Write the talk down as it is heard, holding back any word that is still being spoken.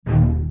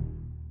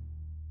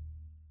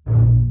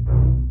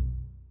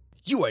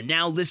You are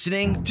now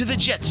listening to the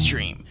Jet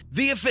Stream,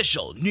 the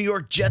official New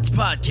York Jets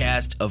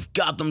podcast of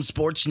Gotham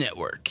Sports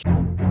Network.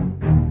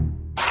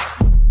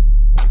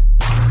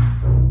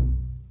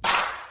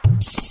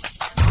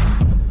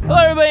 Hello,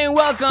 everybody, and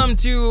welcome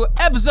to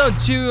episode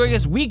 2,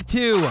 week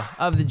 2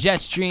 of the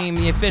Jet Stream,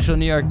 the official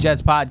New York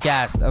Jets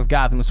podcast of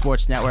Gotham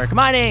Sports Network.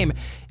 My name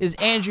is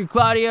Andrew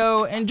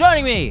Claudio, and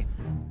joining me,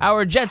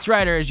 our Jets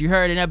writer, as you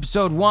heard in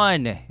episode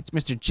 1, it's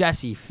Mr.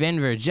 Jesse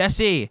Finver.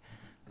 Jesse,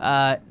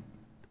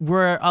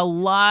 we're a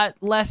lot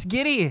less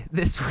giddy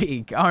this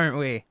week, aren't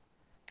we?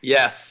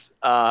 Yes,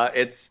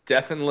 it's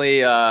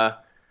definitely a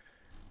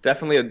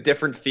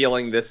different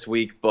feeling this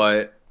week,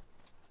 but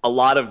a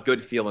lot of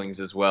good feelings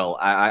as well.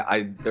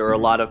 There were a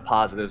lot of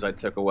positives I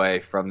took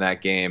away from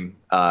that game,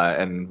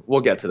 and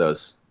we'll get to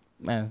those.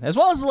 As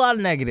well as a lot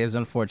of negatives,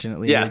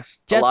 unfortunately. Yes,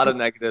 Jets, a lot of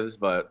negatives,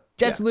 but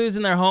Jets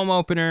losing their home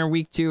opener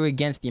week 2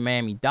 against the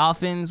Miami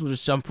Dolphins. We'll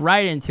just jump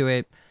right into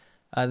it.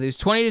 Lose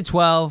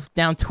 20-12,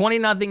 down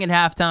 20-0 at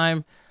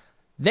halftime.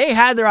 They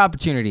had their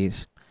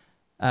opportunities,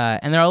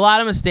 and there are a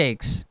lot of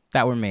mistakes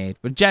that were made.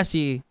 But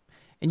Jesse,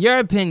 in your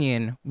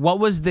opinion, what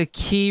was the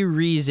key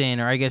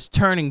reason, or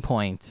turning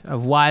point,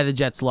 of why the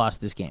Jets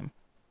lost this game?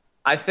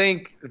 I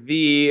think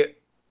the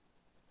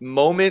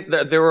moment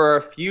that there were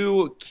a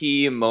few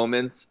key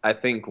moments. I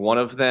think one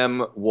of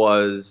them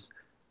was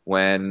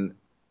when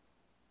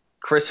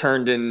Chris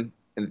Herndon,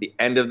 at the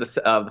end of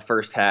the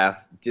first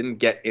half, didn't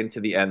get into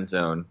the end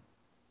zone,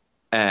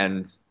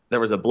 and there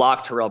was a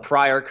block Terrell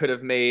Pryor could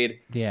have made.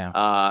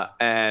 Yeah.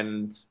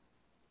 And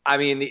I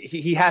mean,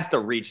 he has to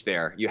reach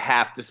there. You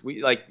have to,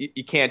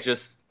 you can't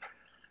just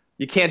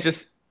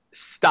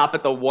stop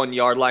at the 1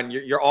 yard line.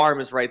 Your arm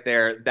is right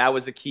there. That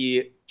was a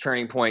key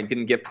turning point.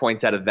 Didn't get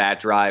points out of that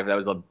drive. That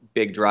was a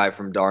big drive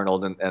from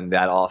Darnold and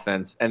that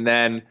offense. And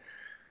then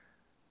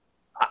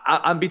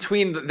I'm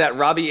between that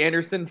Robbie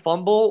Anderson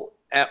fumble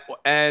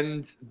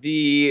and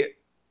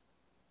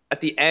at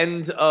the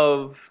end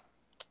of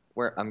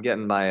where I'm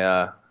getting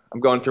I'm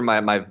going through my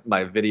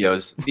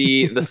videos.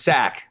 The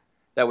sack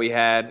that we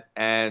had,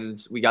 and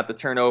we got the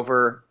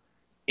turnover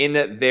in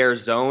their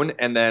zone,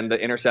 and then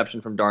the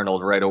interception from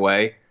Darnold right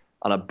away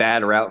on a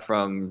bad route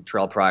from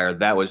Terrell Pryor.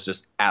 That was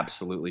just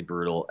absolutely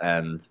brutal,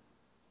 and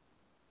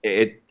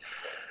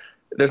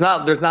there's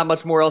not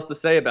much more else to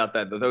say about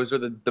that. Those are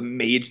the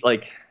major,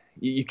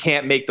 you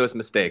can't make those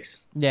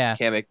mistakes. Yeah. You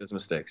can't make those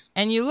mistakes.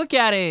 And you look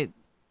at it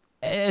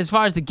as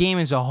far as the game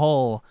as a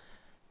whole.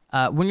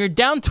 When you're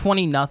down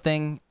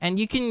 20-0, and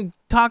you can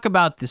talk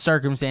about the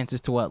circumstances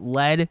to what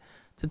led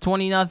to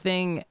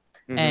 20-0,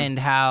 and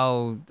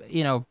how,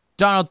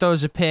 Darnold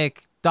throws a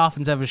pick,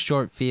 Dolphins have a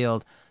short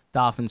field,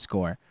 Dolphins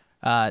score.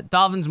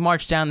 Dolphins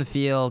march down the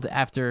field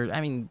after,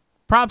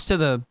 props to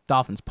the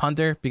Dolphins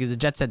punter, because the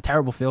Jets had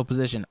terrible field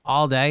position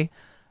all day.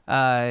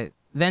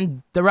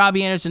 Then the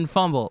Robbie Anderson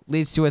fumble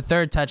leads to a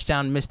third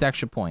touchdown, missed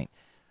extra point.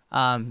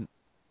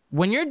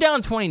 When you're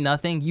down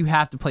 20-0, you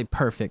have to play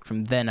perfect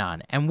from then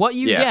on. And what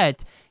you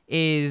get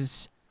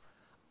is,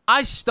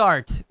 I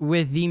start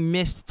with the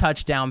missed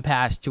touchdown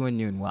pass to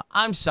Enunwa.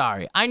 I'm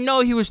sorry. I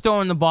know he was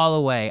throwing the ball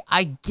away.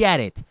 I get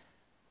it.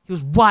 He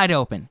was wide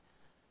open.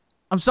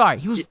 I'm sorry.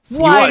 He was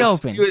wide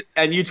open.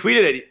 And you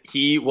tweeted it.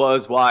 He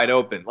was wide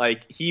open.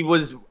 He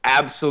was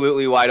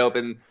absolutely wide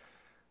open.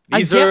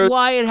 I get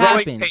why it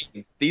happened.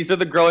 These are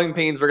the growing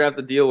pains we're going to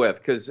have to deal with,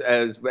 because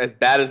as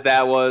bad as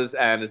that was,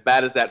 and as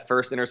bad as that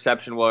first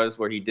interception was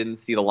where he didn't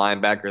see the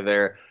linebacker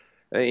there,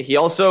 he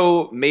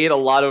also made a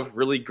lot of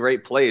really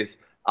great plays.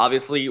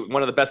 Obviously,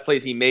 one of the best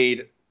plays he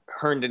made,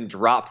 Herndon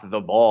dropped the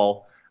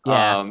ball.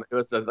 Yeah. It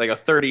was a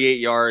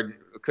 38-yard,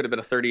 could have been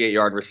a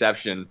 38-yard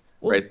reception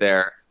right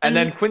there. And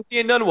then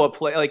Quincy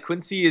Enunwa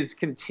Quincy has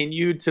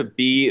continued to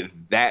be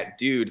that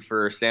dude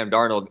for Sam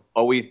Darnold,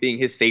 always being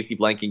his safety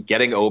blanket,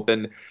 getting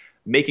open,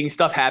 making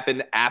stuff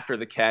happen after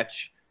the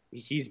catch.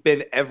 He's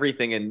been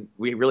everything, and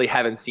we really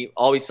haven't seen.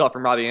 All we saw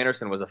from Robbie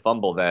Anderson was a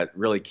fumble that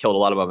really killed a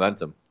lot of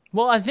momentum.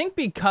 Well, I think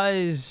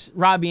because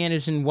Robbie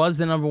Anderson was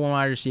the number 1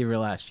 wide receiver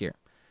last year,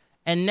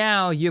 and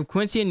now you have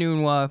Quincy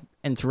Enunwa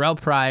and Terrell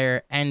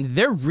Pryor, and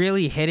they're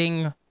really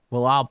hitting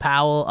Bilal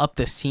Powell up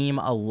the seam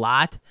a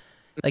lot.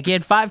 He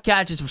had 5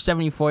 catches for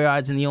 74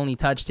 yards and the only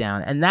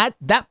touchdown, and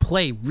that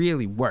play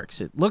really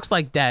works. It looks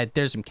like that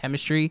there's some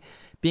chemistry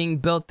being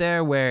built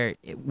there, where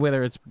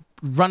whether it's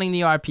running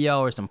the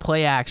RPO or some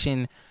play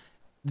action,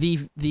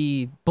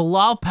 the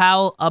Bilal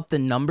Powell up the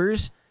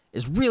numbers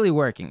is really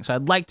working. So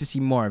I'd like to see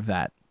more of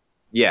that.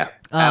 Yeah,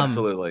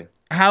 absolutely.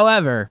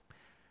 However,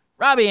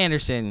 Robbie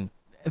Anderson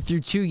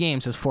through 2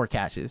 games has 4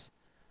 catches.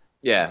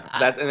 Yeah,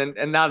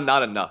 and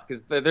not enough,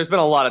 because there's been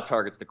a lot of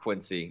targets to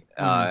Quincy,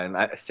 and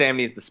Sam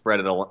needs to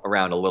spread it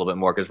around a little bit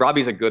more, because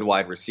Robbie's a good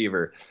wide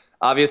receiver.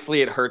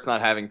 Obviously, it hurts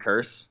not having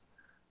Curse,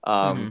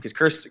 because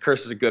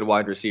Curse is a good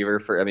wide receiver.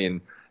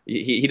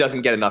 He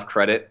doesn't get enough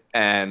credit,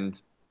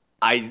 and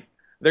I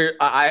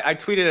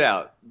tweeted it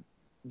out.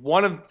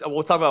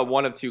 We'll talk about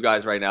one of 2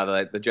 guys right now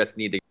that the Jets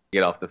need to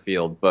get off the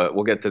field, but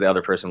we'll get to the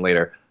other person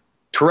later.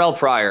 Terrell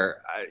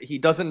Pryor, he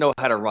doesn't know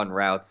how to run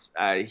routes.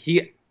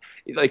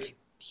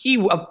 he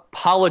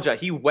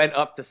apologized. He went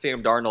up to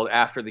Sam Darnold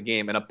after the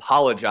game and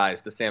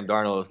apologized to Sam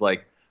Darnold. It was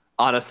like,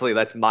 honestly,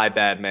 that's my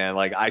bad, man.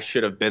 Like, I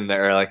should have been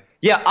there. Like,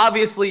 yeah,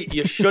 obviously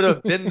you should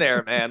have been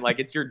there, man. Like,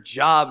 it's your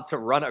job to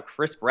run a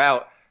crisp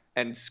route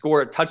and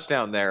score a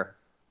touchdown there.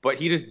 But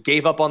he just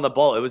gave up on the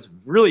ball. It was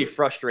really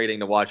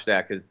frustrating to watch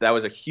that because that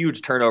was a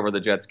huge turnover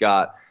the Jets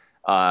got.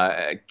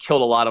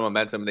 Killed a lot of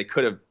momentum. They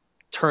could have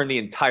turned the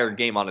entire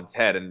game on its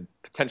head and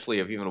potentially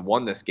have even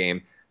won this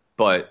game.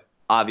 But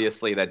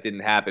obviously that didn't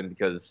happen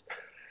because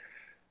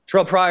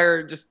Terrell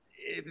Pryor just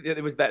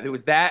it was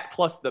that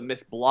plus the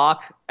missed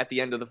block at the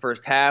end of the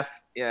first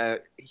half.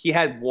 He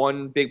had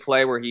one big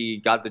play where he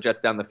got the Jets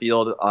down the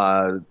field.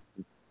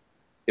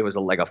 It was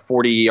like a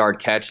 40-yard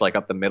catch, like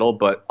up the middle.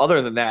 But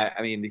other than that,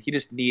 I mean, he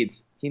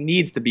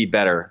needs to be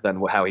better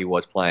than how he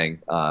was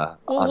playing.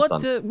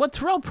 What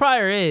Terrell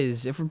Pryor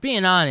is, if we're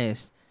being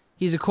honest,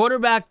 he's a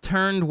quarterback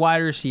turned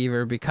wide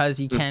receiver because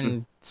he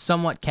can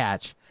somewhat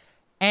catch,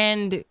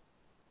 and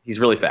he's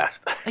really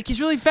fast. He's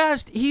really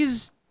fast.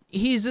 He's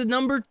a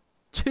number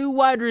 2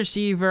 wide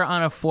receiver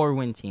on a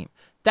 4-win team.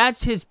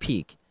 That's his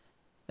peak.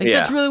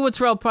 That's really what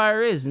Terrell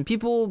Pryor is. And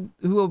people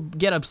who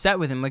get upset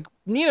with him, like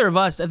neither of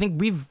us, I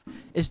think we've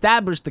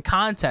established the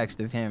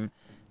context of him.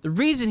 The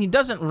reason he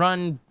doesn't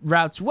run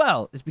routes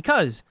well is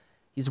because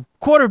he's a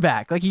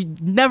quarterback. Like he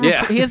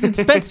hasn't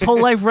spent his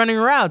whole life running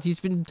routes. He's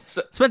spent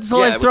his whole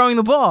life throwing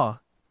the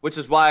ball. Which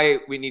is why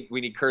we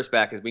need Curse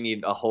back, because we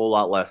need a whole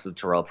lot less of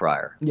Terrell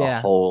Pryor. Yeah.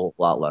 A whole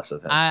lot less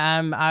of him.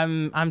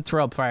 I'm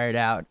Terrell Pryor'd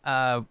out.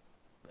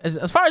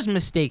 As far as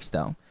mistakes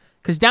though,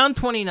 because down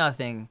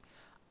 20-0.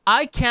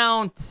 I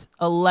count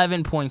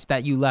 11 points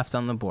that you left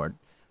on the board.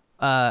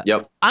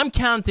 Yep. I'm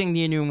counting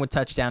the Enunwa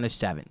touchdown as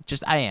 7.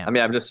 I am. I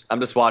mean, I'm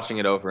just watching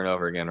it over and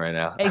over again right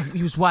now. Hey,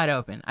 he was wide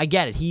open. I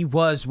get it. He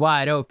was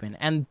wide open.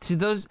 And to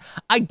those,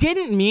 I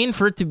didn't mean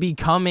for it to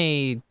become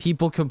a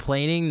people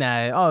complaining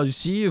that, oh,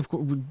 see, if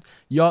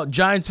y'all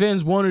Giants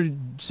fans wanted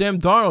Sam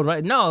Darnold,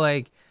 right? No,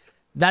 like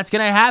that's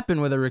gonna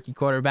happen with a rookie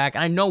quarterback.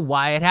 I know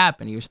why it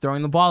happened. He was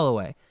throwing the ball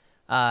away.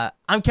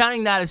 I'm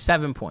counting that as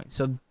 7 points.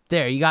 So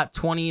there, you got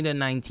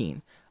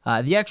 20-19.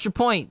 The extra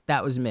point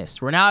that was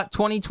missed. We're now at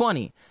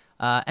 20-20.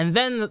 And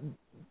then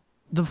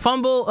the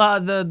fumble,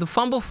 the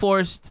fumble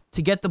forced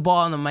to get the ball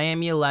on the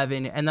Miami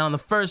 11, and then on the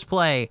first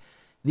play,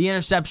 the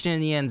interception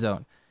in the end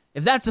zone.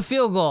 If that's a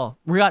field goal,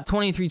 we got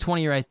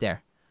 23-20 right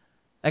there.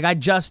 Like I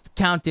just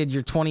counted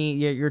your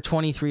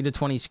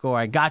 23-20 score.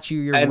 I got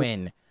you your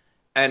win.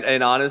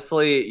 And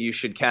honestly, you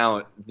should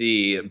count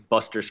the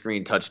Buster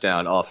Screen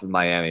touchdown off of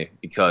Miami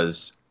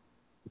because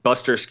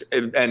Buster,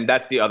 and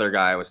that's the other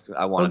guy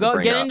I wanted to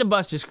bring get up. into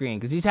Buster Screen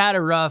because he's had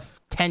a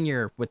rough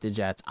tenure with the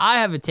Jets. I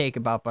have a take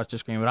about Buster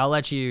Screen, but I'll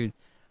let you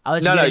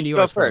get into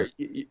yours first.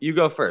 You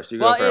go first. It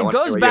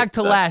goes back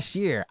to last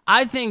year.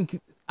 I think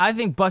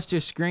Buster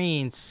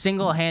Screen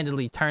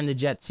single-handedly turned the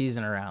Jets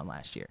season around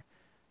last year.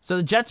 So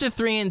the Jets are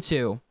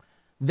 3-2.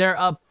 They're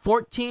up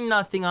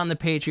 14-0 on the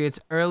Patriots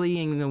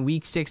early in the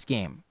Week 6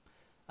 game.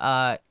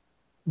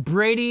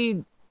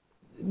 Brady,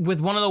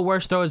 with one of the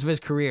worst throws of his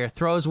career,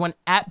 throws one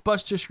at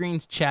Buster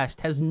Screen's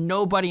chest, has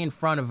nobody in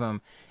front of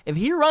him. If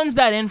he runs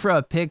that in for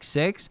a pick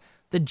 6,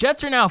 the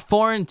Jets are now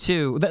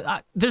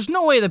 4-2. There's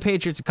no way the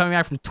Patriots are coming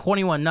back from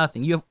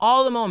 21-0. You have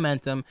all the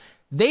momentum.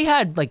 They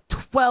had like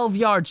 12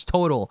 yards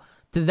total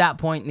to that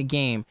point in the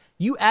game.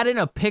 You add in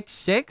a pick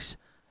 6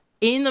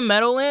 in the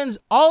Meadowlands,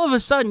 all of a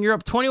sudden you're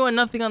up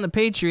 21-0 on the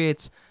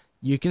Patriots.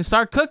 You can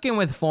start cooking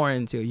with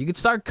 4-2. You could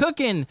start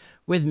cooking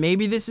with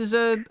maybe this is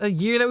a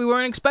year that we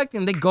weren't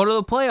expecting. They go to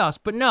the playoffs.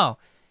 But no.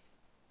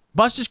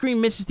 Buster Screen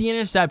misses the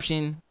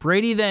interception.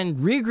 Brady then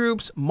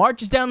regroups,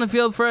 marches down the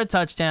field for a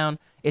touchdown.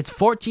 It's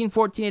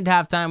 14-14 at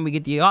halftime. We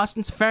get the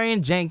Austin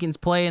Seferian-Jenkins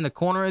play in the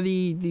corner of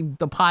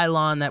the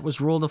pylon that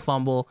was ruled a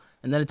fumble,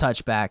 and then a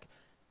touchback.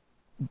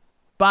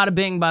 Bada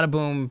bing, bada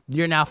boom.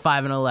 You're now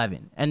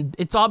 5-11. And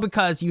it's all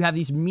because you have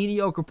these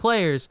mediocre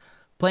players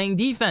playing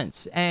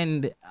defense.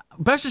 And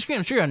Buster Screen,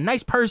 I'm sure you're a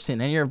nice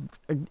person and you're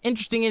an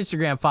interesting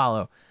Instagram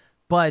follow.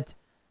 But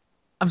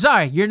I'm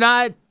sorry, you're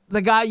not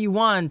the guy you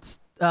want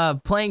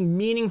playing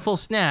meaningful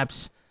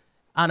snaps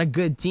on a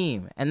good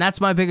team. And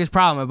that's my biggest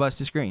problem with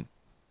Buster Screen.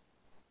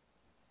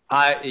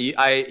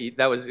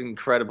 That was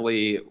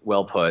incredibly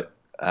well put.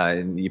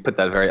 And you put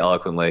that very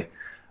eloquently.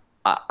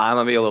 I'm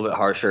going to be a little bit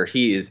harsher.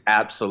 He is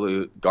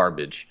absolute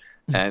garbage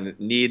and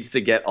needs to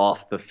get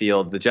off the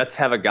field. The Jets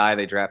have a guy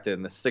they drafted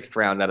in the 6th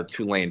round out of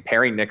Tulane,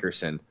 Perry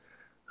Nickerson,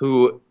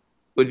 who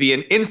would be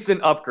an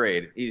instant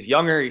upgrade. He's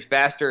younger. He's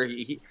faster.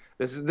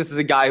 This is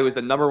a guy who was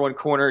the number 1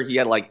 corner. He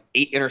had like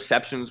 8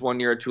 interceptions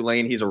one year at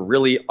Tulane. He's a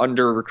really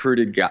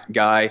under-recruited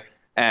guy.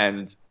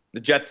 And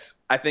the Jets,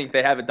 I think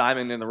they have a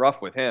diamond in the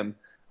rough with him.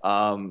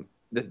 I'm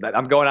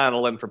going out on a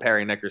limb for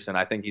Perry Nickerson.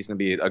 I think he's going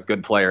to be a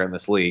good player in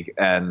this league.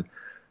 And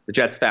the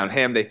Jets found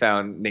him. They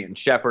found Nathan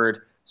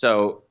Shepard.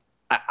 So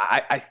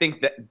I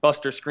think that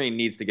Buster Screen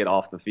needs to get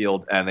off the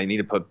field, and they need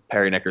to put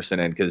Perry Nickerson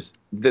in because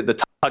the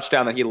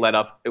touchdown that he led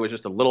up, it was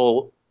just a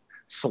little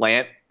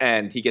slant,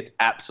 and he gets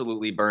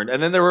absolutely burned.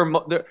 And then there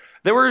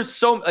were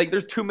so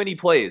there's too many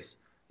plays.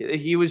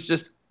 He was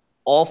just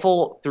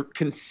awful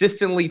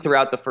consistently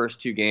throughout the first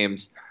 2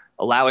 games,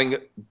 allowing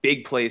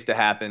big plays to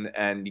happen,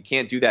 and you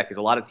can't do that because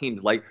a lot of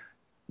teams like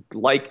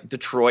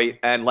Detroit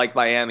and like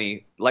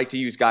Miami like to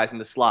use guys in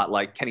the slot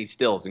like Kenny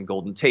Stills and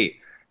Golden Tate.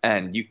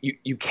 And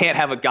you can't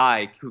have a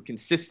guy who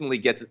consistently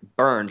gets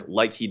burned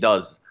like he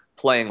does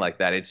playing like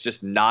that. It's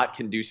just not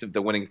conducive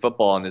to winning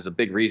football, and is a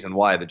big reason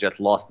why the Jets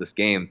lost this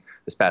game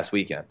this past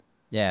weekend.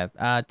 Yeah.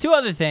 2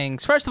 other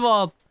things. First of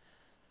all,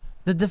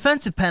 the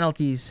defensive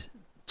penalties,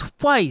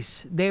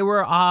 twice they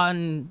were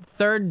on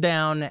 3rd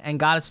down and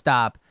got a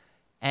stop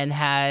and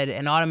had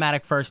an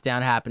automatic first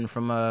down happen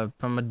from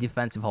a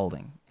defensive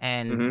holding.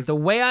 And the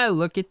way I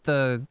look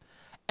at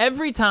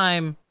every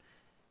time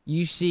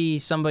you see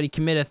somebody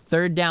commit a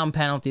 3rd down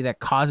penalty that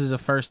causes a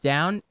first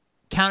down,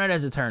 count it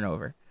as a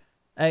turnover.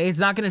 It's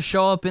not going to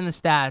show up in the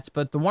stats,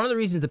 but one of the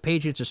reasons the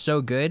Patriots are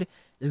so good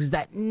is because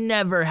that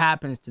never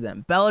happens to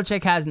them.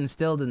 Belichick has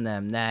instilled in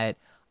them that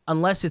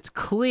unless it's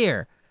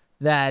clear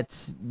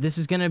that this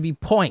is going to be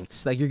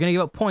points, like you're going to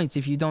give up points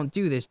if you don't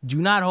do this,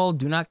 do not hold,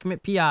 do not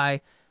commit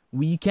PI.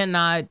 We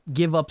cannot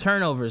give up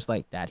turnovers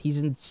like that.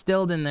 He's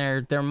instilled in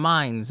their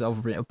minds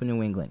over in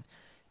New England.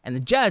 And the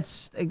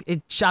Jets,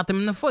 it shot them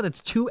in the foot.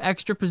 That's 2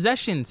 extra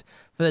possessions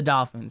for the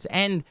Dolphins.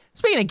 And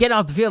speaking of getting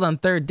off the field on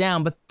 3rd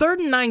down, but 3rd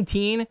and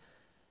 19,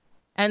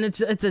 and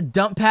it's a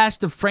dump pass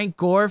to Frank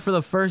Gore for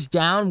the first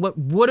down. What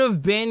would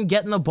have been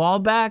getting the ball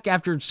back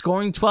after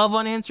scoring 12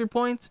 unanswered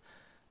points?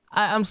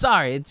 I'm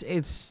sorry.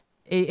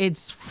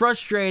 It's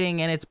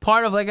frustrating, and it's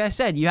part of, like I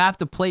said, you have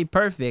to play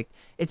perfect.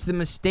 It's the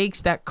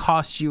mistakes that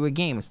cost you a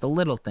game. It's the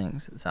little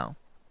things. So,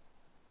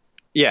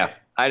 yeah,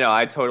 I know.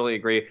 I totally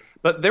agree.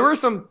 But there were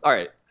some. All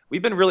right,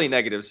 we've been really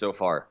negative so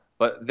far,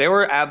 but there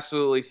were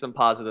absolutely some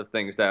positive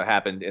things that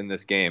happened in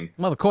this game.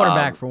 Well, the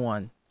quarterback for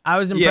one. I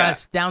was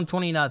impressed. Down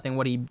 20-0.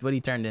 What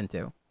he turned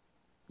into.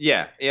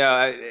 Yeah.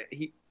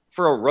 He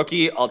for a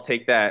rookie, I'll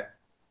take that.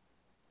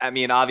 I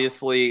mean,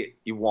 obviously,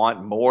 you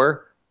want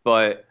more,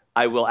 but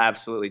I will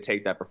absolutely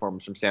take that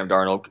performance from Sam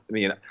Darnold. I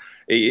mean,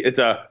 it's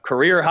a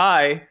career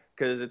high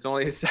because it's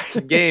only his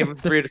 2nd game,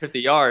 350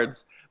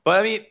 yards. But,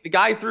 I mean, the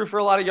guy threw for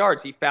a lot of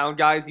yards. He found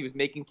guys. He was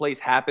making plays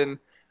happen.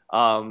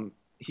 I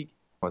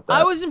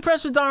was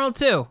impressed with Darnold,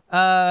 too.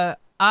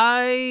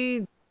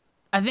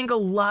 I think a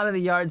lot of the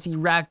yards he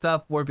racked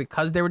up were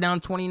because they were down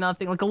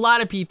 20-0. Like, a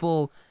lot of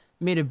people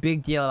made a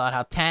big deal about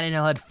how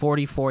Tannehill had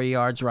 44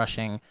 yards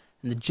rushing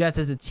and the Jets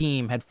as a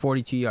team had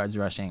 42 yards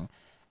rushing.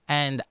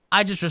 And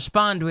I just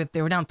respond with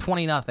they were down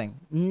 20-0.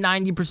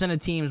 90% of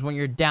teams, when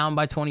you're down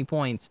by 20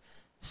 points,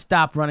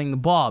 stop running the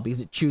ball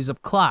because it chews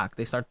up clock.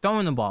 They start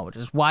throwing the ball, which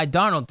is why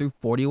Darnold threw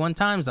 41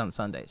 times on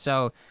Sunday.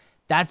 So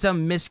that's a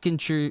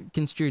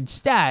misconstrued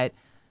stat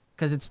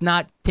because it's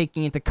not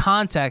taking into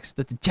context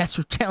that the Jets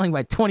were trailing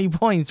by 20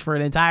 points for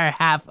an entire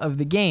half of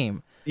the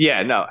game.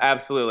 Yeah, no,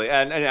 absolutely.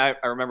 And I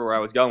remember where I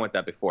was going with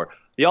that before.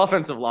 The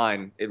offensive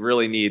line, it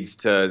really needs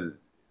to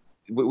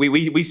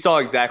we saw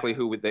exactly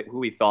who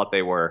we thought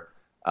they were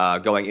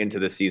going into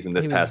the season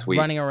this past week.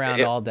 Running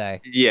around all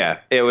day. Yeah,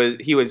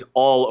 he was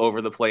all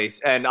over the place.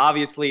 And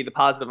obviously the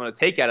positive I'm going to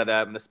take out of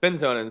that in the spin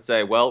zone and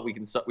say, well,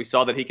 we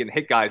saw that he can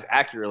hit guys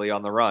accurately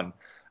on the run.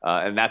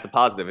 And that's a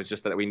positive. It's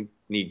just that we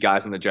need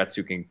guys on the Jets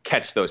who can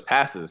catch those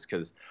passes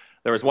because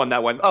there was one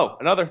that went,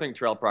 another thing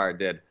Terrell Pryor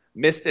did.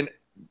 Missed, and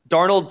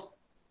Darnold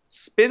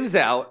spins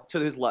out to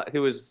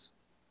his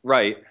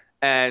right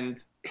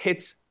and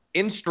hits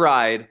in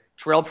stride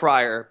Terrell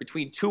Pryor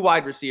between 2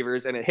 wide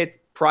receivers, and it hits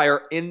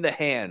Pryor in the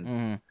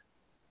hands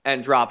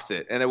and drops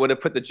it. And it would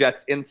have put the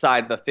Jets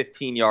inside the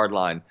 15-yard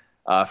line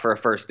for a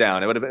first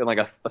down. It would have been like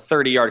a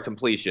 30-yard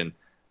completion.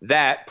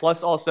 That,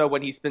 plus also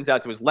when he spins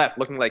out to his left,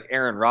 looking like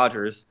Aaron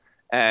Rodgers,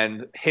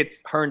 and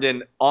hits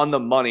Herndon on the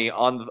money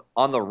on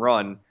the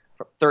run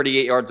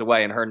 38 yards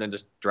away, and Herndon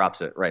just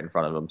drops it right in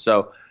front of him.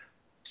 So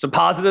some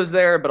positives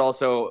there, but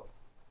also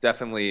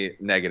definitely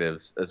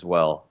negatives as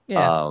well.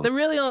 Yeah, the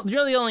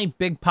really only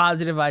big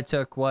positive I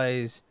took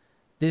was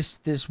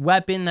this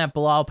weapon that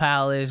Bilal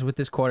Powell is with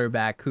this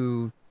quarterback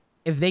who,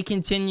 if they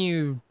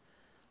continue, I'm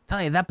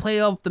telling you, that play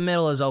up the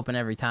middle is open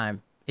every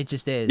time. It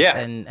just is. Yeah.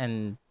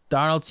 And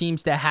Darnold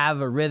seems to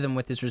have a rhythm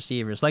with his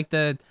receivers. Like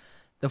the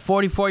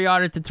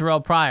 44-yarder to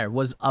Terrell Pryor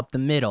was up the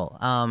middle.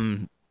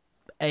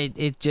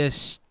 It's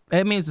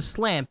a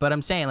slant, but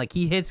I'm saying like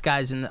he hits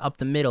guys up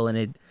the middle and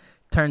it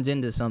turns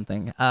into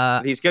something.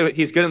 He's good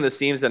in the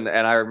seams, and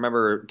I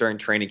remember during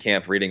training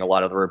camp reading a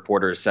lot of the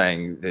reporters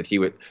saying that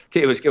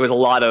it was a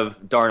lot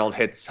of Darnold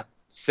hits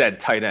said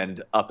tight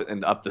end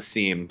up the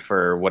seam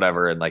for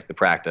whatever in like the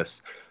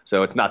practice.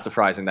 So it's not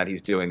surprising that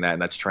he's doing that,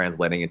 and that's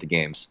translating into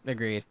games.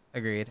 Agreed.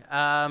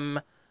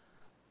 All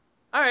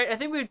right, I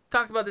think we've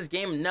talked about this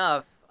game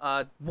enough.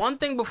 One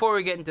thing before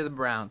we get into the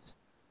Browns.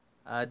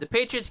 The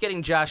Patriots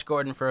getting Josh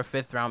Gordon for a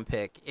 5th-round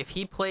pick. If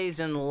he plays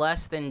in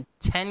less than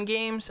 10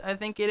 games, I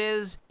think it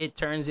is, it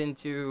turns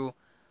into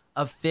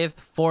a 5th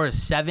for a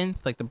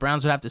 7th. Like, the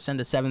Browns would have to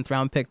send a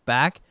 7th-round pick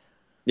back.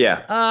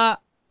 Yeah.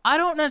 I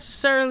don't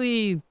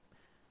necessarily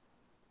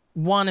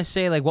want to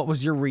say, like, what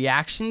was your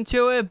reaction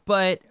to it,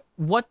 but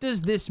what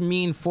does this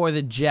mean for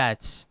the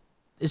Jets,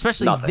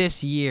 especially Nothing.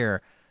 this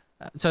year?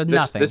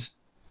 Nothing.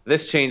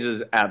 This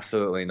changes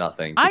absolutely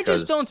nothing. I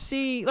just don't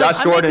see.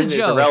 Josh Gordon is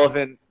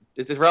irrelevant.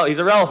 He's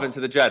irrelevant to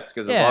the Jets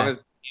because as long as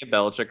he and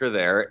Belichick are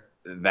there,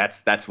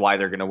 that's why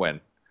they're going to win.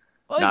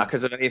 Not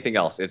because of anything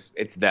else.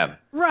 It's them.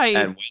 Right.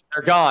 And when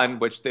they're gone,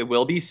 which they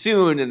will be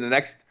soon in the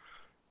next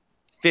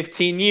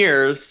 15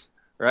 years,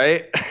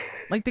 right?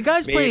 Like the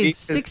guys played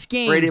 6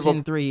 games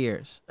in 3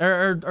 years,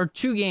 or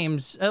 2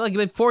 games. Like he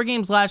played 4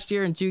 games last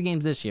year and 2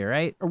 games this year,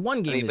 right? Or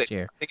 1 game this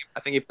year.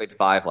 I think he played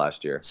 5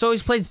 last year. So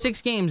he's played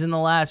 6 games in the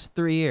last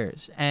 3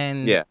 years,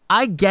 and yeah.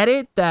 I get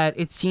it that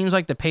it seems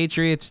like the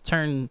Patriots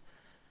turn,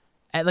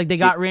 like they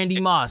got Randy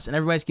Moss, and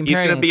everybody's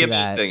comparing. He's going to be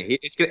that. amazing.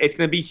 It's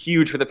going to be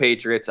huge for the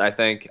Patriots. I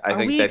think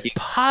that he's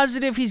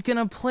positive he's going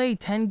to play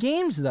 10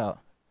 games though.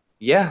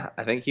 Yeah,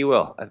 I think he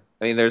will. I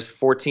mean, there's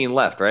 14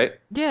 left, right?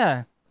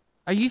 Yeah.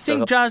 You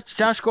think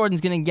Josh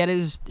Gordon's going to get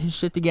his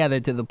shit together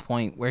to the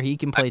point where he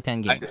can play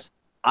 10 games?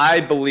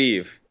 I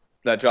believe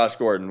that Josh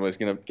Gordon was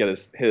going to get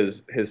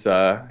his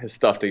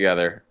stuff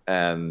together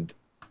and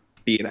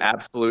be an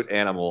absolute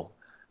animal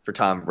for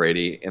Tom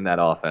Brady in that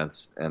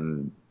offense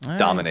and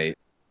dominate.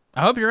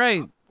 I hope you're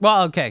right.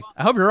 Well, okay.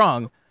 I hope you're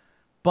wrong.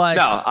 But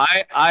no,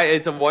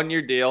 it's a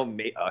 1-year deal.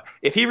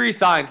 If he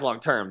resigns long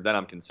term, then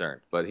I'm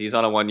concerned. But he's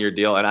on a 1-year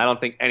deal, and I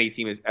don't think any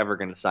team is ever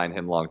going to sign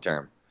him long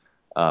term.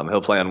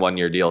 He'll play on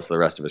 1-year deals for the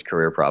rest of his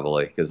career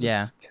probably because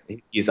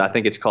he's. I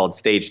think it's called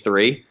stage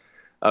 3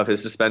 of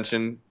his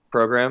suspension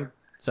program.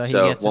 So he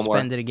gets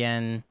suspended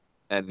again,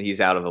 and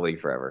he's out of the league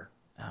forever.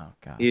 Oh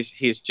god.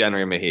 He's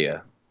Henry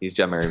Mejia. He's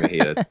Henry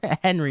Mejia.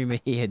 Henry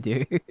Mejia,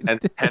 dude.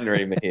 And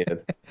Henry Mejia.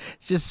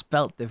 It's just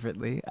spelt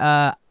differently.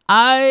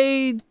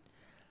 I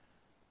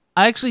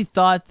actually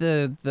thought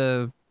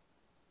the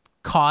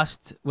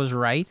cost was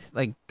right,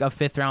 like a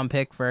 5th round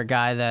pick for a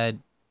guy that.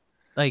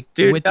 Like,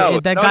 dude,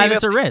 that guy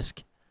that's a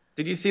risk.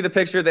 Did you see the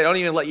picture? They don't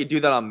even let you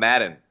do that on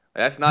Madden.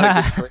 That's not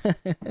a good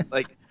trade.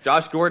 Like,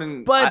 Josh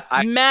Gordon. But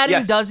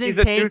Madden doesn't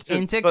take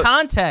into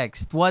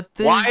context what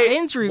the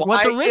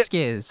what the risk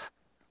is.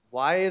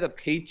 Why are the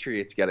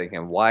Patriots getting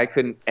him? Why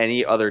couldn't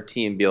any other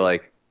team be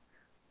like,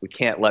 we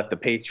can't let the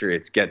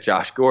Patriots get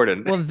Josh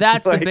Gordon? Well,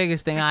 that's the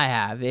biggest thing I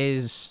have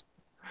is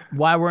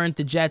why weren't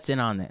the Jets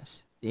in on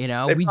this? You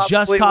know, we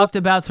just talked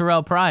about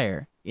Terrell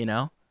Pryor, you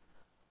know?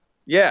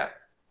 Yeah.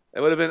 It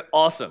would have been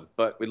awesome,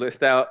 but we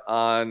missed out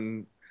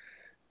on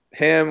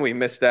him. We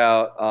missed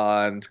out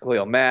on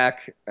Khalil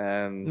Mack,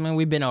 and I mean,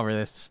 we've been over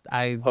this.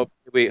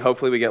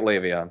 Hopefully we get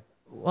Le'Veon.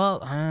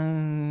 Well,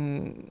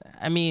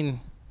 I mean,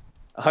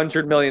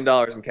 $100 million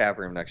in cap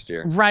room next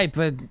year. Right,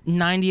 but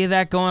 90 of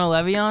that going to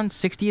Le'Veon,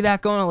 60 of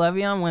that going to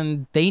Le'Veon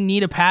when they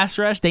need a pass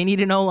rush, they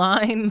need an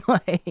O-line.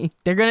 Like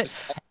they're gonna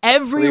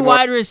every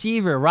wide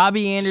receiver,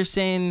 Robbie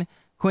Anderson,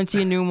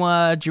 Quincy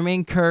Enunwa,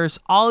 Jermaine Kearse,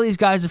 all these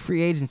guys are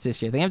free agents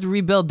this year. They have to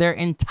rebuild their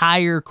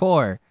entire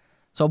core.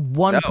 So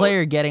one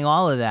player getting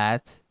all of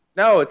that.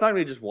 No, it's not gonna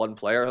be just one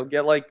player. He'll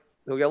get like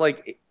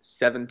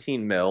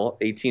 17 mil,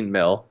 18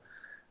 mil,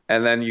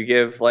 and then you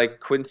give like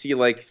Quincy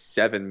like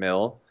 7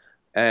 mil,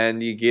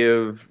 and you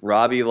give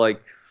Robbie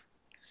like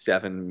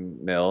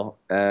 7 mil,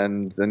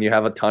 and then you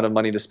have a ton of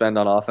money to spend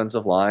on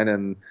offensive line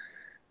and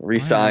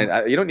resign.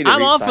 You don't need to.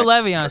 I'm all for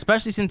Le'Veon,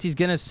 especially since he's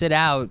gonna sit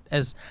out.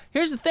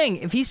 Here's the thing: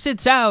 if he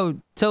sits out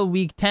till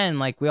week 10,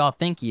 like we all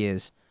think he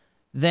is,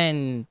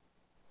 then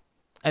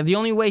the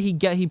only way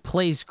he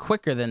plays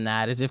quicker than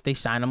that is if they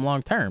sign him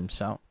long term.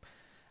 So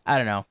I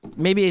don't know.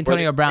 Maybe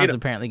Antonio Brown's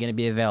apparently going to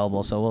be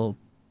available, so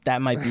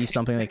that might be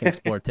something they can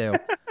explore too.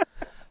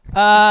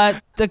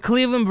 The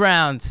Cleveland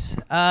Browns,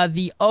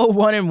 the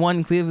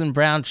 0-1-1 Cleveland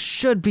Browns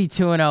should be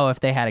 2-0 if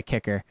they had a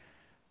kicker.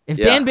 If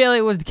Dan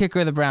Bailey was the kicker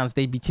of the Browns,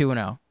 they'd be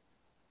 2-0.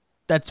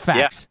 That's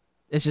facts.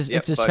 Yeah. It's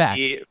just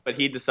facts. But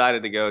he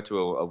decided to go to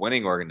a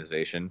winning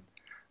organization.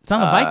 It's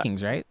on the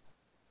Vikings, right?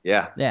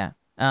 Yeah. Yeah.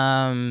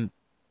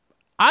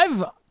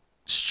 I've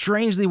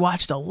strangely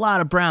watched a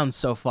lot of Browns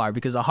so far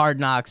because of Hard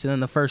Knocks and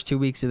then the first 2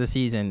 weeks of the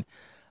season.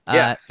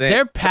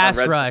 Their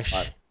pass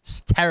rush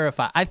is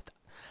terrifying. I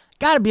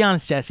gotta be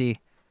honest, Jesse.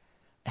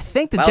 I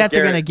think the Jets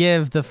are gonna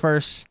give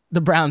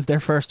the Browns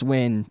their first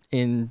win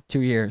in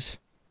 2 years.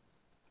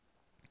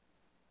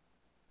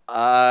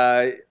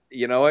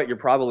 You know what? You're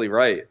probably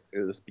right.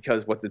 It's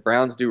because what the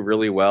Browns do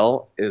really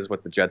well is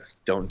what the Jets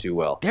don't do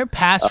well. Their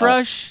pass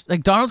rush,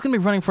 like Darnold's gonna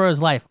be running for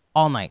his life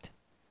all night.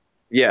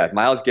 Yeah,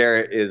 Myles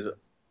Garrett is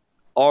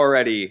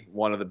already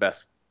one of the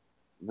best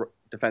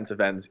defensive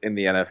ends in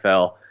the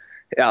NFL.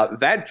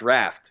 That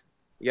draft,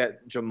 you got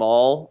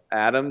Jamal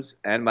Adams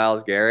and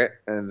Myles Garrett,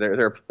 and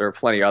there are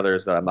plenty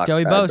others that I'm not.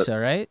 Joey Bosa,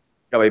 right?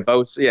 Joey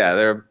Bosa, yeah.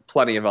 There are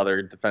plenty of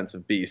other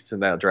defensive beasts in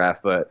that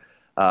draft, but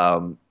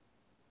I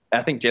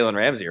think Jalen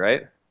Ramsey,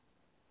 right?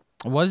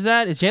 Is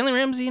Jalen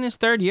Ramsey in his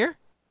third year?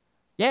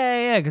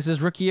 Yeah, because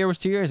his rookie year was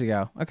 2 years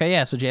ago. Okay,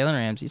 yeah, so Jalen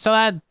Ramsey. So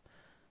that.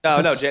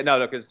 Because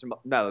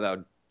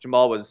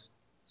Jamal's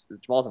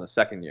in the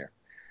second year,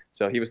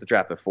 so he was the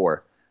draft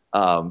before.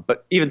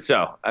 But even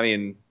so, I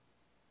mean,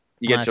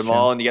 you get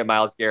Jamal and you get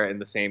Myles Garrett in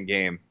the same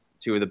game,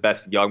 two of the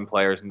best young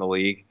players in the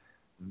league.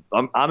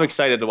 I'm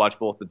excited to watch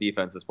both the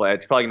defenses play.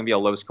 It's probably going to be a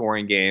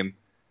low-scoring game.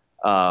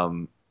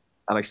 I'm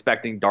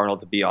expecting Darnold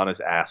to be on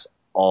his ass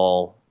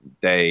all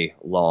day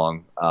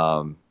long.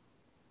 And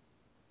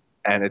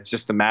it's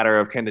just a matter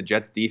of, can the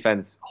Jets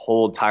defense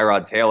hold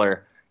Tyrod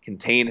Taylor,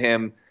 contain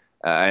him,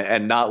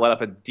 and not let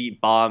up a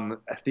deep bomb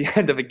at the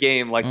end of a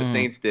game like the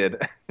Saints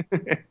did.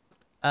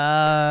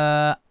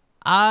 I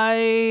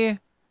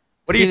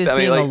What do see you this I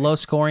mean, being a like-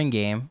 low-scoring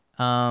game.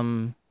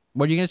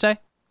 What are you gonna say?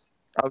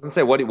 I was going to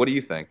say, what do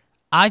you think?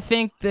 I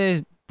think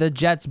the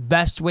Jets'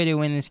 best way to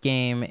win this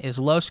game is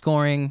low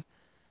scoring.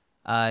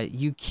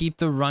 You keep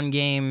the run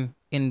game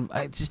in.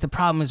 Just the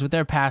problem is with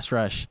their pass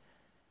rush.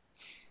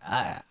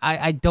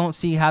 I don't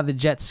see how the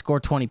Jets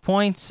score 20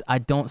 points. I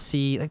don't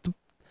see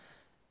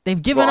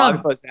they've given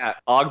up.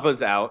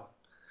 Ogba's out,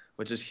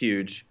 which is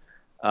huge.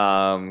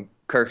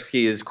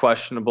 Kirksey is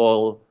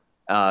questionable.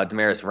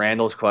 Damaris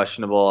Randall's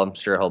questionable. I'm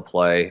sure he'll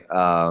play.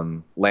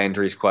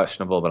 Landry's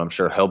questionable, but I'm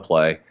sure he'll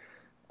play.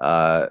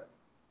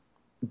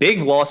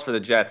 Big loss for the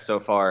Jets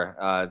so far.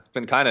 It's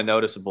been kind of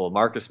noticeable.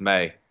 Marcus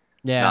May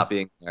not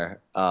being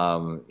there.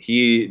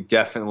 He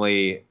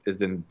definitely has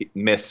been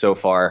missed so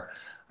far.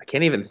 I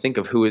can't even think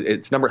of who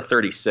it's number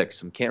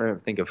 36. I can't even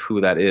think of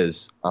who that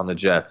is on the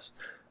Jets.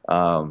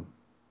 But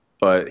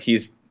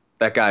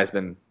that guy's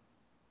been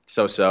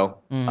so-so.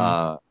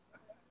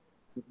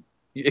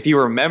 If you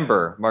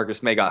remember,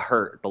 Marcus May got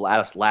hurt the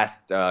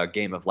last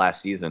game of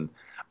last season.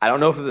 I don't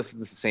know if this is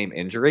the same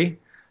injury,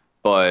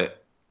 but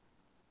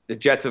the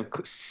Jets have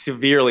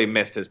severely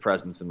missed his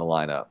presence in the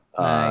lineup.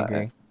 I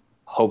agree.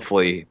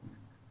 Hopefully,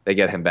 they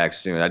get him back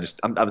soon. I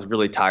was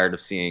really tired of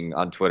seeing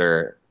on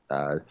Twitter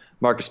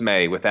Marcus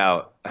May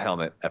without a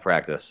helmet at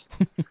practice.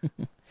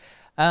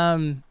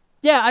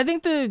 I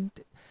think the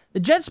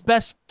Jets'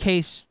 best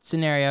case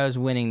scenario is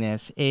winning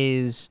this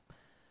is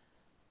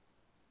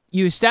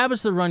you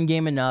establish the run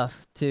game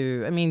enough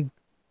to. I mean,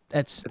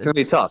 it's going to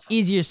be tough.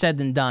 Easier said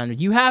than done.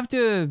 You have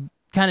to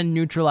kind of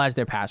neutralize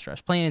their pass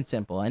rush, plain and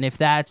simple. And if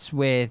that's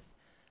with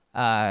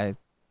a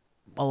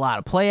lot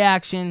of play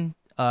action,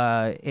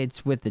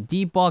 it's with the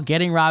deep ball,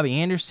 getting Robbie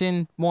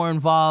Anderson more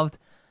involved.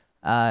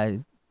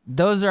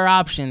 Those are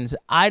options.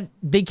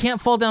 They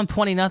can't fall down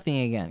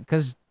 20-0 again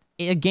because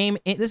a game.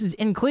 This is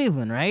in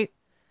Cleveland, right?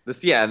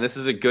 This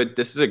is a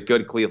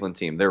good Cleveland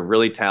team. They're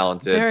really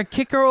talented. They're a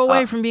kicker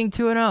away from being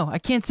 2-0. I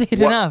can't say it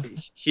enough.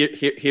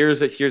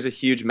 Here's a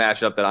huge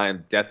matchup that I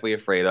am deathly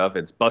afraid of.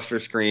 It's Buster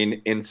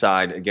Screen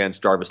inside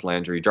against Jarvis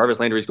Landry.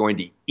 Jarvis Landry is going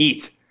to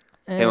eat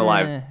him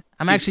alive.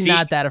 I'm actually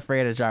not that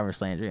afraid of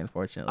Jarvis Landry,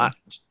 unfortunately.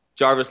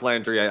 Jarvis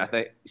Landry, I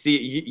think. See,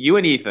 you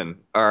and Ethan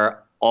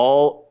are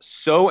all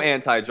so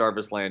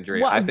anti-Jarvis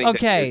Landry. Well, I think.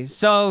 Okay,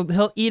 so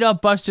he'll eat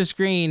up Buster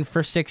Screen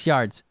for 6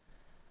 yards.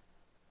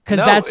 Because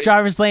that's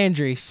Jarvis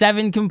Landry.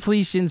 7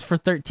 completions for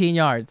 13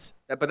 yards.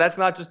 But that's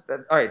not just all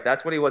right.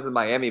 That's what he was in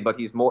Miami, but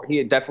he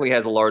definitely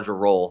has a larger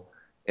role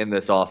in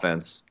this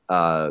offense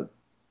than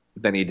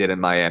he did in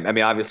Miami. I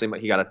mean, obviously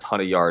he got a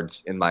ton of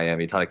yards in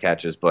Miami, a ton of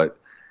catches, but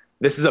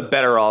this is a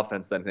better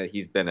offense than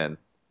he's been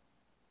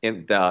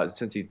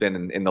since he's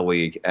been in the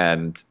league,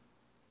 and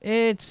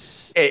I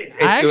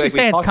actually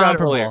say it's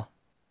comparable.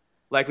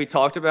 Like we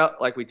talked about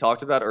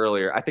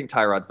earlier, I think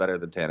Tyrod's better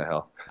than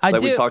Tannehill. I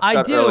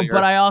do,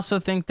 but I also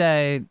think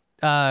that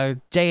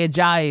Jay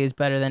Ajayi is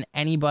better than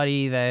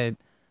anybody that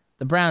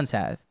the Browns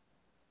have.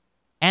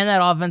 And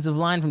that offensive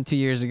line from 2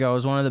 years ago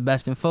was one of the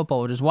best in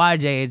football, which is why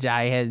Jay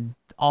Ajayi had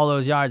all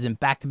those yards in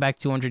back-to-back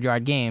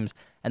 200-yard games,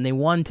 and they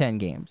won 10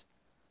 games.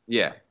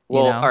 Yeah.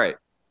 Well, all right.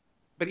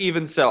 But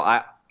even so,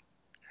 I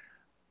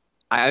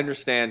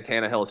understand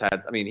Tannehill's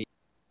had. I mean,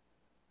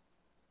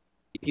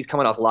 he's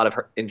coming off a lot of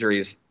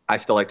injuries. I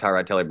still like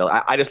Tyrod Taylor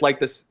better. I just like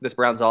this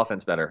Browns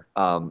offense better.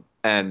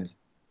 And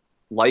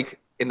like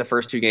in the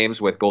first 2 games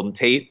with Golden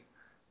Tate,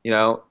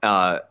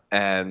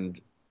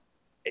 and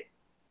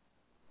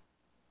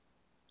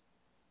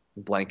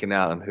blanking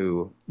out on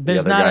who.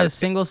 There's not a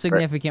single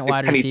significant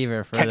wide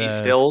receiver for Kenny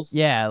Stills.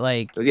 Yeah,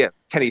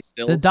 Kenny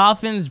Stills. The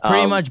Dolphins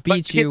pretty much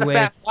beat you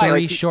with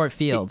 3 short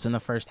fields in the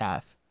first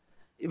half.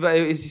 But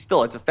it's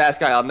a fast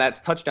guy. On that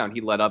touchdown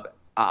he led up.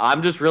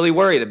 I'm just really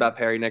worried about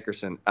Perry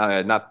Nickerson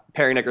not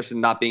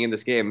being in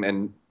this game,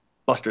 and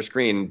Buster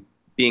Screen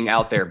being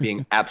out there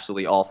being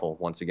absolutely awful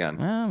once again.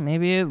 Well,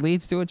 maybe it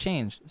leads to a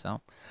change.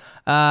 So,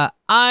 I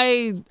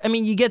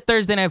mean, you get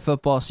Thursday Night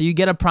Football, so you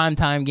get a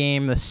primetime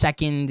game, the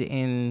second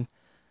in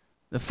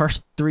the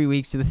first 3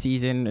 weeks of the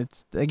season.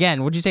 It's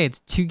again, what'd you say?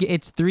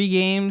 It's 3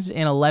 games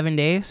in 11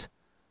 days.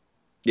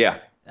 Yeah.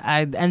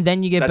 And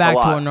then you get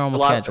back to a normal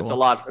schedule.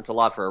 It's a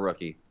lot for a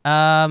rookie.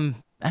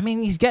 I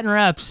mean, he's getting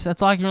reps.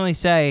 That's all I can really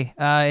say.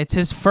 It's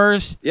his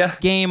first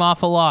game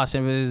off a loss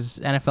in his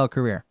NFL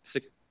career.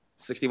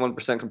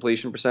 61%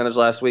 completion percentage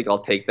last week. I'll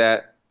take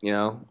that.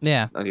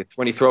 Yeah.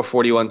 When you throw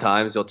 41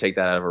 times, you'll take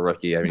that out of a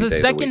rookie every day. The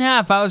second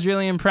half, I was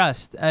really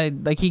impressed. I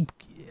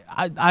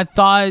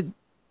thought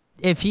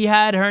if he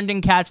had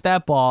Herndon catch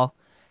that ball,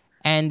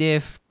 and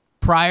if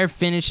Pryor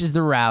finishes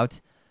the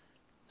route,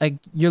 Like,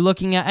 you're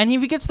looking at, and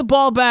if he gets the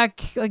ball back,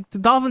 like, the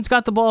Dolphins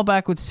got the ball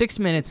back with 6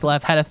 minutes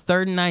left, had a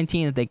 3rd and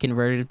 19 that they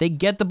converted. If they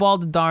get the ball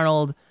to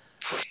Darnold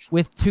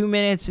with 2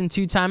 minutes and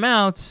 2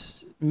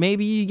 timeouts,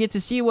 maybe you get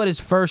to see what his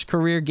first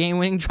career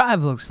game-winning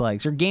drive looks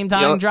like, or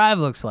game-tying drive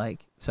looks like.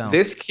 So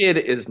this kid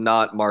is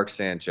not Mark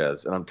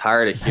Sanchez, and I'm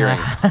tired of hearing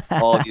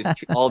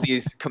all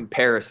these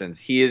comparisons.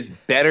 He is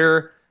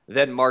better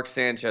than Mark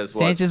Sanchez was.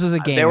 Sanchez was a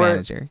game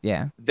manager.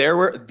 Yeah. There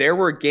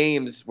were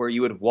games where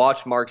you would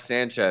watch Mark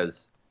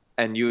Sanchez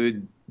and you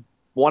would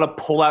want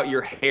to pull out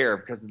your hair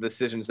because of the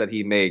decisions that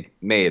he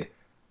made.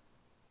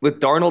 With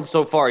Darnold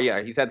so far,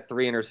 yeah, he's had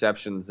 3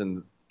 interceptions,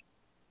 and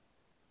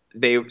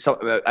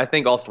I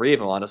think all 3 of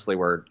them honestly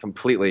were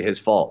completely his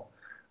fault.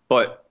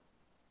 But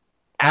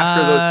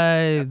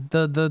after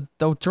the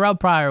Terrell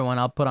Pryor one,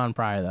 I'll put on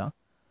Pryor though.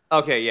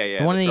 Okay, yeah.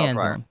 The one in the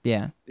end zone.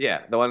 Yeah.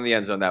 Yeah, the one in the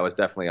end zone, that was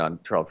definitely on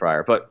Terrell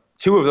Pryor. But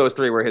 2 of those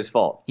 3 were his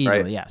fault.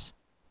 Easily, right? Yes.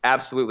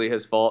 Absolutely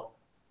his fault.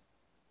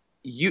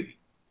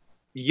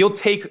 You'll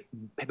take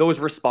those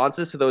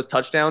responses to those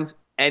touchdowns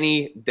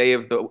any day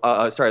of those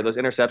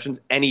interceptions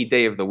any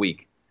day of the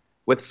week.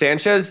 With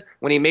Sanchez,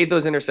 when he made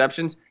those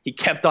interceptions, he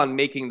kept on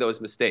making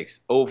those mistakes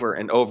over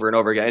and over and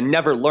over again and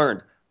never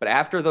learned. But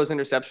after those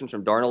interceptions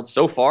from Darnold,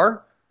 so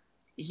far,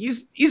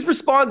 he's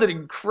responded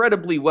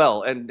incredibly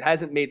well and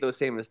hasn't made those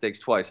same mistakes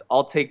twice.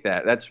 I'll take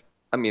that.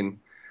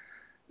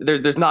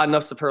 There's not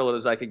enough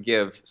superlatives I could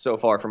give so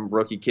far from a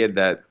rookie kid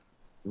that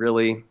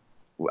really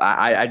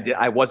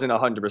I wasn't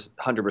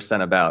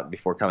 100% about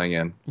before coming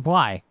in.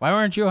 Why? Why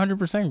weren't you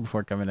 100%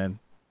 before coming in?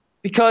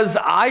 Because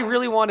I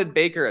really wanted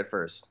Baker at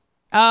first.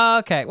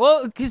 Okay.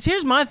 Well, because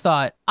here's my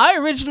thought. I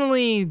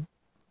originally,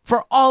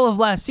 for all of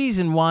last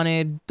season,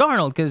 wanted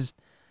Darnold because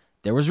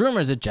there was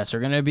rumors that Jets are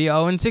going to be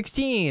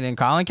 0-16, and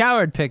Colin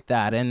Cowherd picked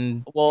that,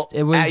 and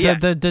it was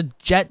the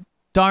Jet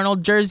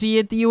Darnold jersey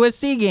at the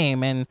USC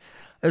game, and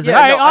it was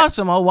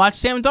awesome. I'll watch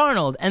Sam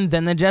Darnold, and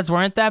then the Jets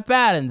weren't that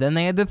bad, and then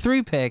they had the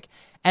 3 pick,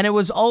 and it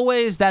was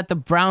always that the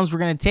Browns were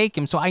going to take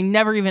him, so I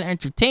never even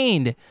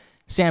entertained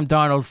Sam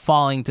Darnold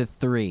falling to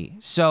 3.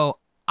 So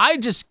I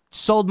just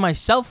sold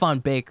myself on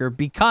Baker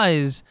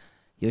because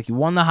he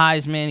won the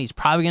Heisman. He's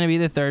probably going to be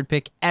the 3rd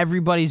pick.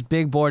 Everybody's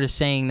big board is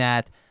saying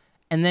that,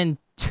 and then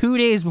 2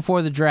 days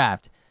before the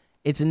draft,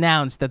 it's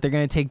announced that they're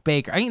going to take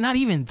Baker. Not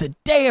even the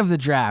day of the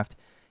draft.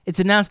 It's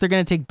announced they're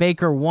going to take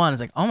Baker 1. It's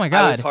like, oh my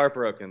God. I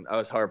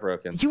was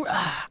heartbroken.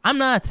 I'm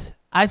not.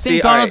 I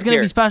think Darnold's going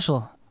to be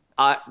special.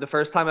 The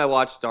first time I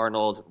watched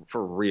Darnold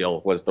for real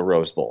was the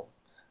Rose Bowl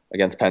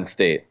against Penn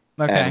State.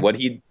 Okay.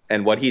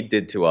 And what he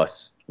did to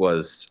us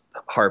was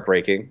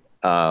heartbreaking.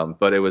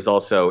 But it was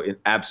also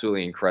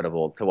absolutely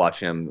incredible to watch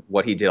him,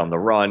 what he did on the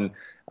run,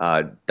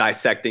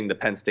 dissecting the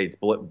Penn State's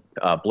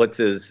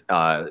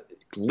blitzes,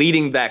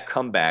 leading that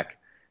comeback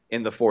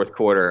in the 4th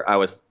quarter. I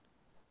was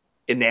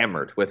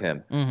enamored with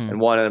him and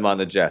wanted him on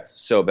the Jets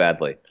so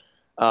badly.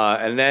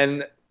 And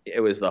then it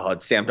was the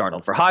Sam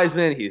Darnold for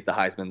Heisman. He's the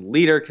Heisman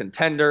leader,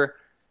 contender.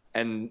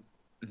 And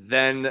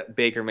then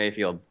Baker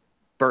Mayfield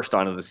burst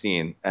onto the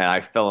scene, and I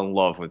fell in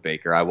love with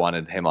Baker. I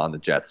wanted him on the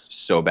Jets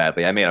so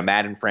badly. I made a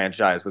Madden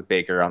franchise with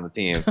Baker on the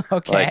team.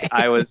 Okay.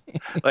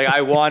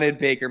 I wanted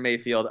Baker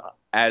Mayfield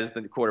as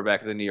the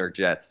quarterback of the New York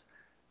Jets.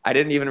 I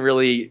didn't even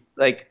really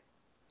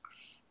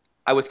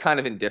I was kind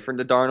of indifferent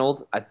to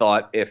Darnold. I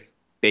thought if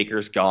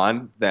Baker's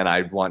gone, then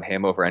I'd want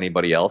him over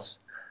anybody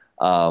else.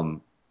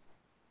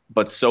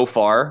 But so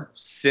far,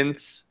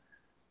 since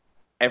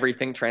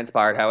everything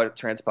transpired how it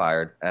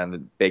transpired, and the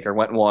Baker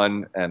went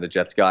 1, and the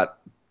Jets got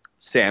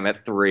Sam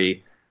at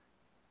 3,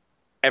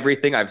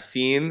 everything I've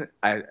seen,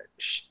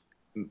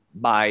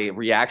 my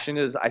reaction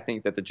is I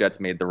think that the Jets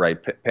made the right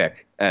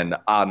pick. And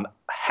I'm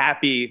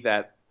happy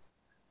that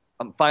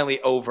I'm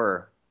finally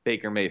over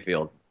Baker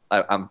Mayfield.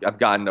 I've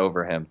gotten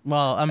over him.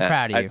 Well, I'm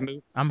proud of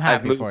you. I'm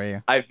happy for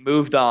you. I've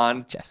moved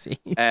on, Jesse.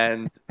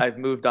 And I've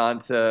moved on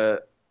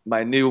to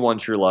my new one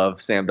true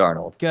love, Sam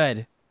Darnold.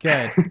 Good.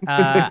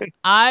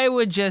 I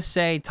would just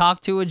say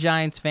talk to a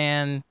Giants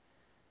fan,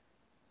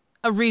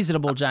 a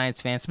reasonable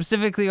Giants fan,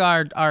 specifically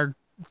our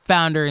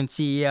founder and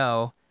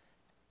CEO.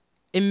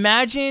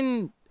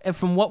 Imagine,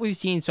 from what we've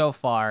seen so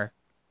far,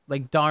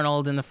 like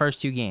Darnold in the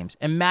first 2 games,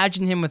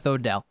 imagine him with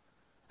Odell.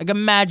 Like,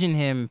 imagine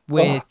him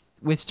with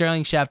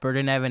Sterling Shepard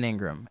and Evan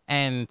Ingram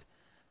and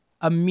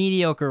a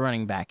mediocre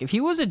running back. If he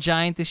was a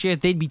Giant this year,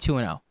 they'd be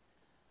 2-0.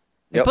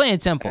 They're playing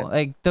it simple.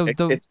 Like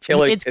it's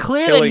killing. It's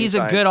clear that he's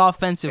a good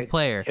offensive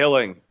player.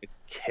 It's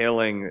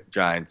killing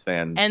Giants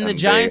fans. And the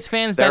Giants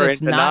fans that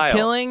it's not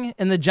killing,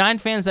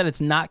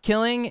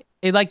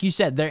 like you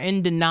said, they're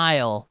in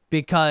denial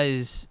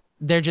because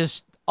they're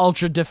just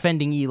ultra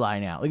defending Eli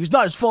now. Like, it's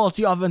not his fault,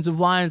 the offensive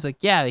line. It's like,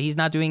 yeah, he's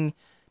not doing,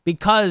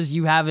 because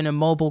you have an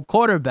immobile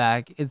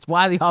quarterback. It's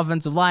why the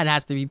offensive line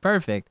has to be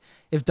perfect.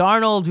 If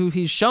Darnold, who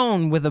he's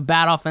shown with a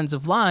bad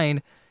offensive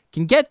line,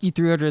 can get you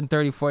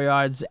 334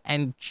 yards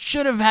and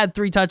should have had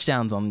 3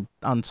 touchdowns on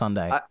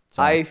Sunday.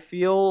 I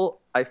feel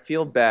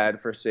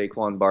bad for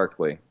Saquon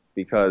Barkley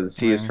because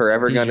he is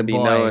forever going to be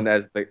known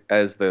as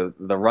the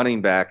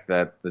running back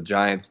that the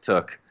Giants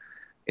took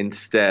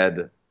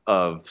instead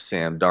of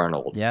Sam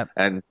Darnold. Yep.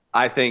 And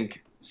I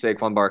think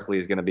Saquon Barkley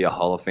is going to be a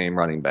Hall of Fame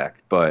running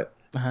back, but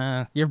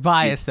you're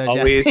biased though,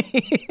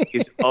 Jesse.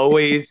 He's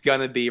always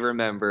going to be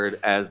remembered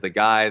as the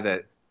guy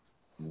that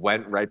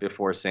went right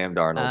before Sam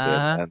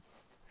Darnold did.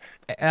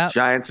 And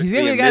Giants. He's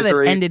going to be the guy that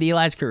ended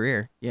Eli's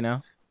career, you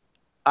know?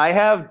 I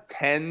have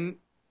 10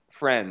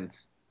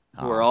 friends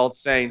who are all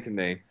saying to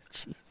me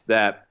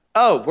that,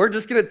 we're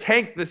just going to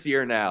tank this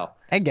year now.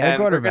 And get a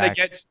quarterback.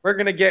 We're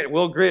going to get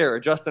Will Grier or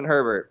Justin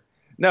Herbert.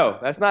 No,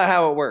 that's not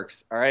how it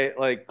works. All right.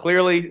 Like,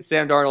 clearly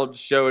Sam Darnold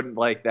showed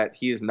like that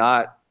he is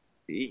not,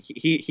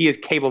 he is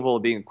capable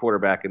of being a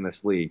quarterback in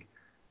this league.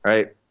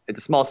 Right. It's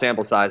a small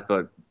sample size,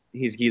 but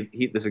he's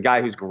a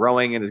guy who's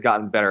growing and has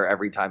gotten better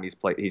every time he's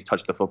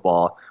touched the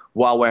football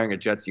while wearing a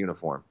Jets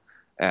uniform.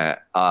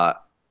 The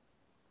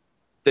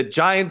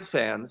Giants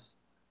fans,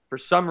 for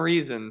some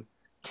reason,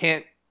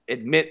 can't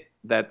admit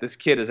that this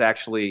kid is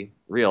actually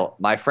real.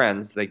 My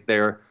friends,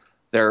 they're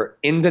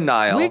in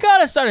denial. We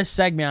gotta start a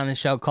segment on the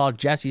show called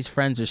 "Jesse's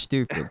Friends Are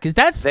Stupid," because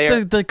that's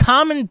the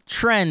common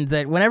trend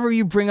that whenever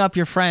you bring up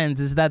your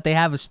friends is that they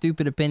have a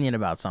stupid opinion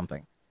about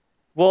something.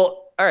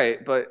 Well, all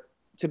right, but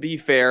to be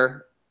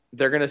fair,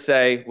 they're gonna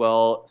say,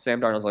 "Well, Sam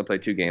Darnold's only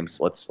played 2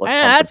 games. Let's."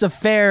 That's a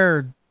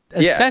fair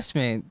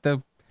assessment.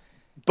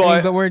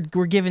 But we're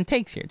giving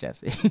takes here,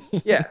 Jesse.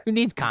 Yeah, who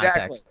needs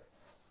context?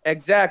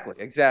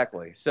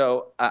 Exactly.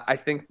 So I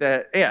think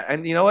that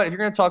and you know what? If you're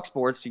gonna talk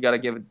sports, you gotta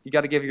give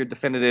your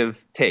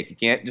definitive take. You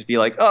can't just be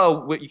like,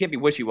 you can't be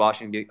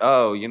wishy-washy and be,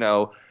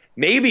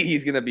 maybe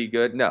he's gonna be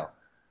good. No,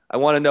 I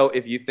want to know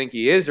if you think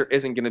he is or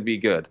isn't gonna be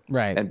good.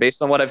 Right. And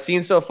based on what I've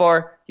seen so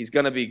far, he's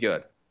gonna be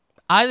good.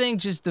 I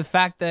think just the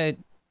fact that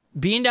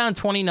being down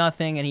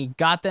 20-0 and he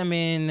got them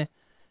in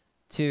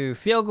to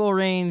field goal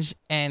range,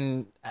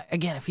 and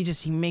again, if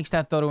he makes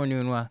that throw to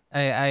Enunwa,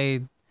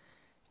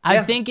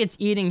 I think it's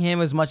eating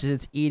him as much as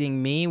it's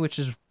eating me, which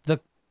is the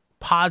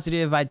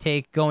positive I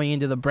take going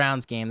into the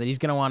Browns game, that he's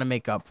going to want to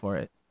make up for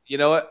it. You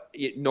know what?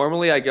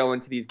 Normally I go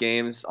into these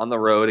games on the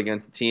road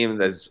against a team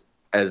that's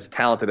as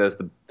talented as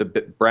the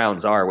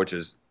Browns are, which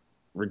is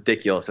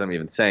ridiculous. I'm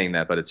even saying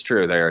that, but it's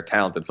true. They're a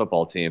talented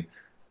football team.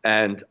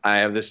 And I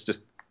have this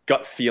just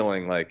gut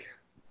feeling like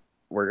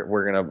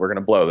we're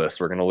gonna blow this.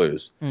 We're gonna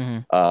lose.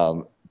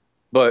 Mm-hmm.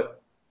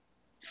 But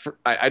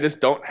I just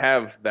don't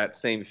have that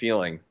same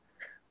feeling.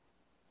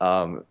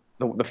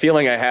 The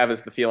feeling I have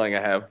is the feeling I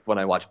have when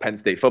I watch Penn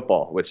State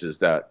football, which is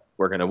that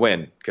we're going to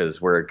win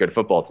because we're a good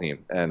football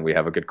team and we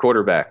have a good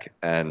quarterback,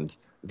 and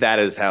that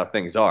is how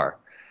things are.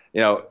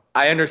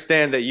 I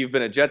understand that you've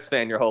been a Jets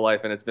fan your whole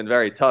life and it's been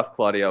very tough,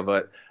 Claudio,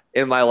 but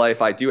in my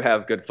life I do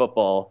have good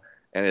football,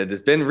 and it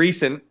has been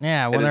recent.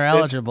 Yeah, when they're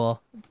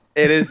eligible.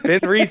 It has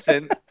been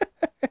recent,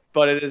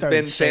 but it has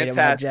been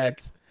fantastic.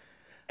 Jets.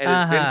 It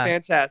has been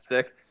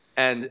fantastic,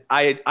 and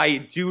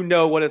I do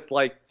know what it's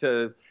like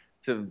to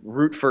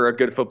root for a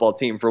good football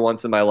team for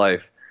once in my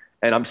life.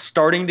 And I'm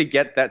starting to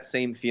get that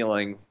same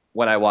feeling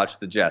when I watch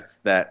the Jets,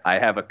 that I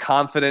have a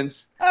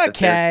confidence that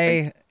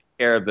they're taking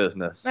care of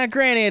business. Now,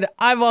 granted,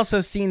 I've also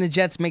seen the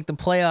Jets make the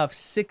playoffs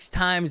 6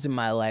 times in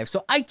my life,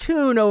 so I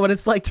too know what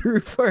it's like to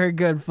root for a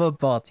good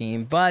football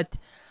team. But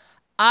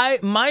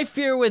my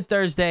fear with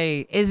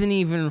Thursday isn't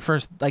even for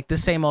like the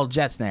same old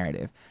Jets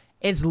narrative.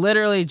 It's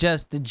literally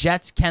just the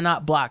Jets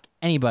cannot block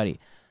anybody.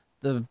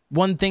 The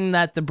one thing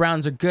that the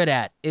Browns are good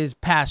at is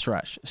pass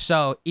rush.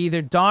 So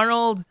either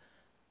Darnold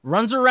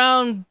runs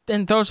around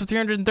and throws for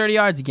 330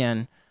 yards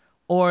again,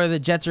 or the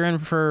Jets are in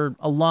for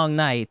a long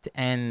night,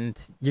 and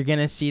you're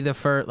gonna see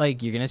you're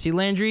gonna see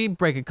Landry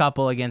break a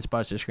couple against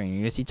Buster Screen.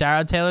 You're gonna see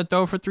Tyrod Taylor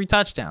throw for 3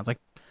 touchdowns. Like,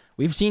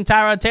 we've seen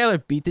Tyrod Taylor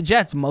beat the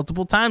Jets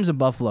multiple times in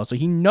Buffalo, so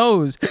he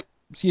knows.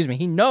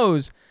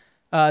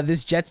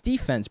 This Jets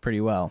defense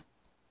pretty well.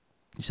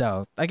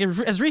 So like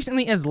as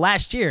recently as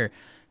last year,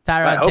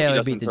 Tyrod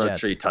Taylor beat the Jets.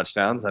 3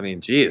 touchdowns. I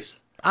mean,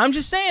 geez. I'm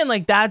just saying,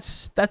 like,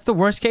 that's the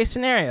worst case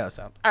scenario.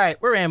 So, all right,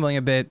 we're rambling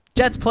a bit.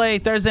 Jets play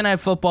Thursday Night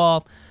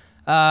Football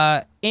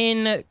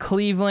in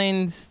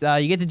Cleveland.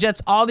 You get the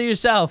Jets all to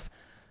yourself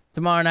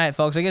tomorrow night,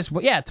 folks. I guess,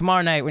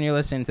 tomorrow night when you're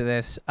listening to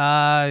this.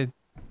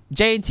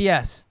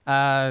 JTS.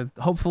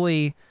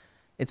 Hopefully,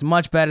 it's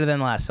much better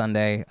than last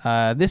Sunday.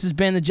 This has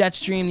been the Jet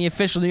Stream, the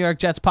official New York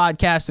Jets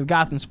podcast of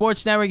Gotham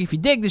Sports Network. If you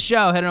dig the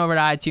show, head on over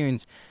to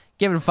iTunes.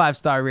 Give it a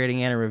 5-star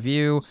rating and a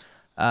review.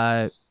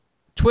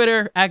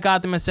 Twitter at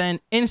GothamSN,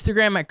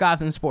 Instagram at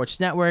Gotham Sports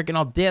Network, and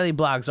all daily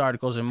blogs,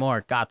 articles, and more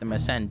at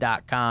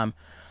GothamSN.com.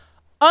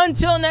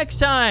 Until next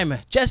time,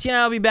 Jesse and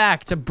I will be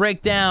back to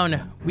break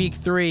down Week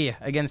 3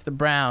 against the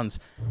Browns.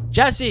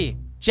 Jesse,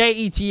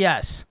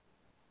 Jets.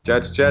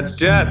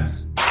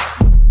 Jets.